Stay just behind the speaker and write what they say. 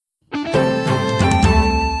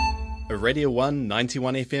a Radio 1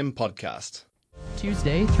 91 FM podcast.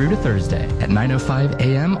 Tuesday through to Thursday at 9:05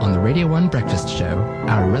 a.m. on the Radio 1 Breakfast Show,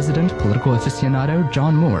 our resident political aficionado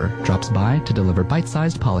John Moore drops by to deliver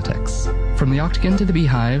bite-sized politics. From the Octagon to the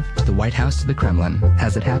Beehive, to the White House to the Kremlin.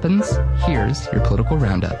 As it happens, here's your political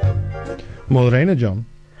roundup. Morena, John.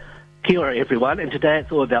 Kia ora, everyone, and today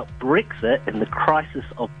it's all about Brexit and the crisis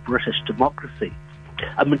of British democracy.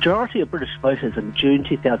 A majority of British voters in June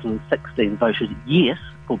 2016 voted yes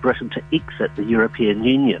for Britain to exit the European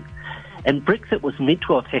Union. And Brexit was meant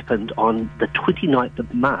to have happened on the 29th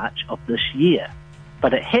of March of this year.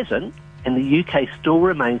 But it hasn't, and the UK still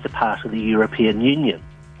remains a part of the European Union.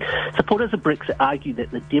 Supporters of Brexit argue that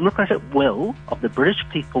the democratic will of the British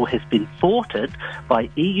people has been thwarted by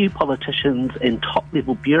EU politicians and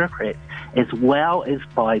top-level bureaucrats, as well as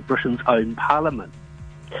by Britain's own parliament.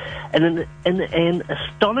 And in an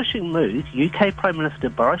astonishing move, UK Prime Minister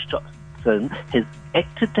Boris Johnson has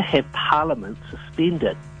acted to have Parliament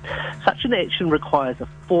suspended. Such an action requires a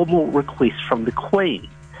formal request from the Queen.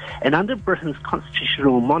 And under Britain's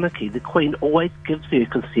constitutional monarchy, the Queen always gives her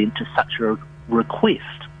consent to such a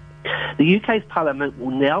request. The UK's Parliament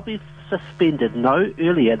will now be suspended no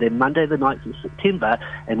earlier than Monday the 9th of September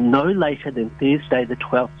and no later than Thursday the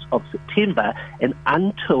 12th of September and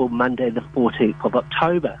until Monday the 14th of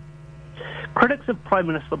October. Critics of Prime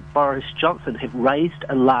Minister Boris Johnson have raised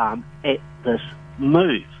alarm at this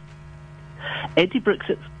move.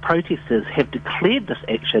 Anti-Brexit protesters have declared this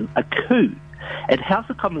action a coup, and House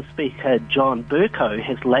of Commons Speaker John Bercow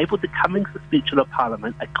has labelled the coming suspension of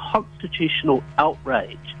Parliament a constitutional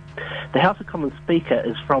outrage. The House of Commons Speaker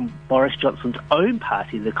is from Boris Johnson's own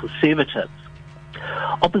party, the Conservatives.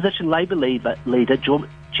 Opposition Labour leader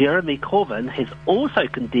Jeremy Corbyn has also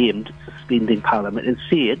condemned suspending Parliament and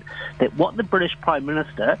said that what the British Prime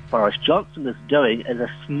Minister, Boris Johnson, is doing is a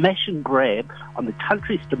smash and grab on the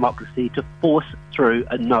country's democracy to force through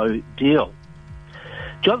a no deal.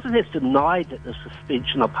 Johnson has denied that the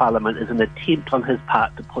suspension of Parliament is an attempt on his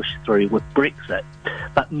part to push through with Brexit,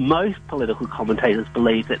 but most political commentators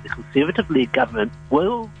believe that the Conservative-led government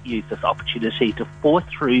will use this opportunity to force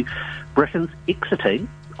through Britain's exiting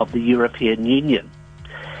of the European Union.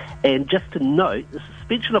 And just to note, the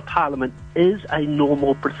suspension of Parliament is a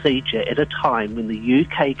normal procedure at a time when the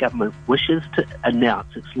UK government wishes to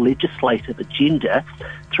announce its legislative agenda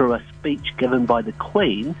through a speech given by the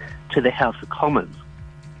Queen to the House of Commons.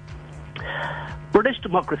 British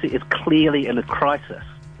democracy is clearly in a crisis,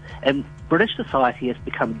 and British society has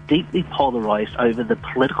become deeply polarised over the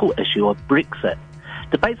political issue of Brexit.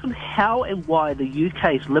 Debates on how and why the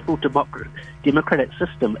UK's liberal democratic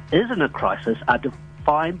system is in a crisis are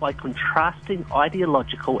defined by contrasting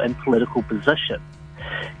ideological and political positions.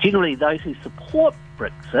 Generally, those who support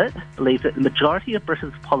Brexit believe that the majority of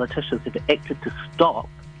Britain's politicians have acted to stop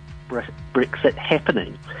Brexit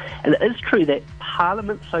happening. And it is true that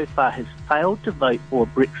Parliament so far has failed to vote for a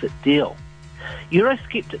Brexit deal.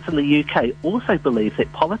 Eurosceptics in the UK also believe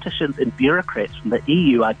that politicians and bureaucrats from the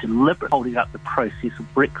EU are deliberately holding up the process of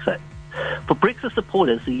Brexit. For Brexit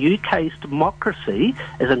supporters, the UK's democracy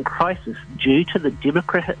is in crisis due to the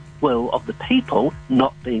democratic will of the people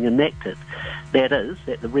not being enacted. That is,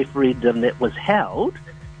 that the referendum that was held,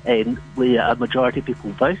 and where a majority of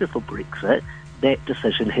people voted for Brexit, that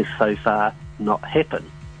decision has so far not happened.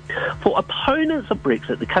 For opponents of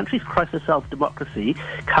Brexit, the country's crisis of democracy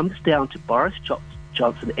comes down to Boris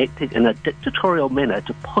Johnson acting in a dictatorial manner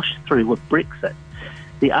to push through with Brexit.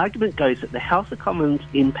 The argument goes that the House of Commons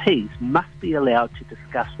MPs must be allowed to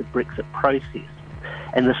discuss the Brexit process,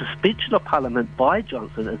 and the suspension of Parliament by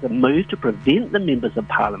Johnson is a move to prevent the members of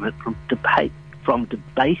Parliament from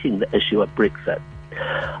debating the issue of Brexit.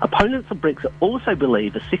 Opponents of Brexit also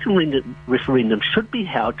believe a second referendum should be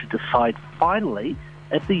held to decide finally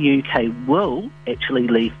if the UK will actually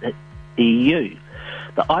leave the EU.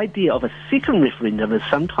 The idea of a second referendum is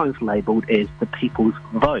sometimes labelled as the people's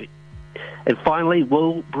vote. And finally,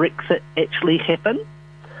 will Brexit actually happen?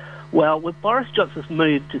 Well, with Boris Johnson's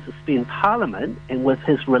move to suspend Parliament and with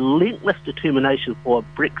his relentless determination for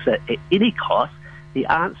Brexit at any cost, the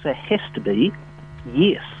answer has to be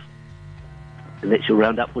yes. And that's your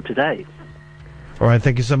roundup for today. All right,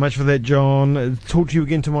 thank you so much for that, John. Talk to you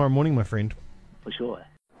again tomorrow morning, my friend. For sure.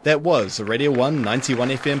 That was a Radio 1 91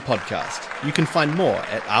 FM podcast. You can find more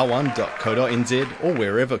at r1.co.nz or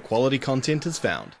wherever quality content is found.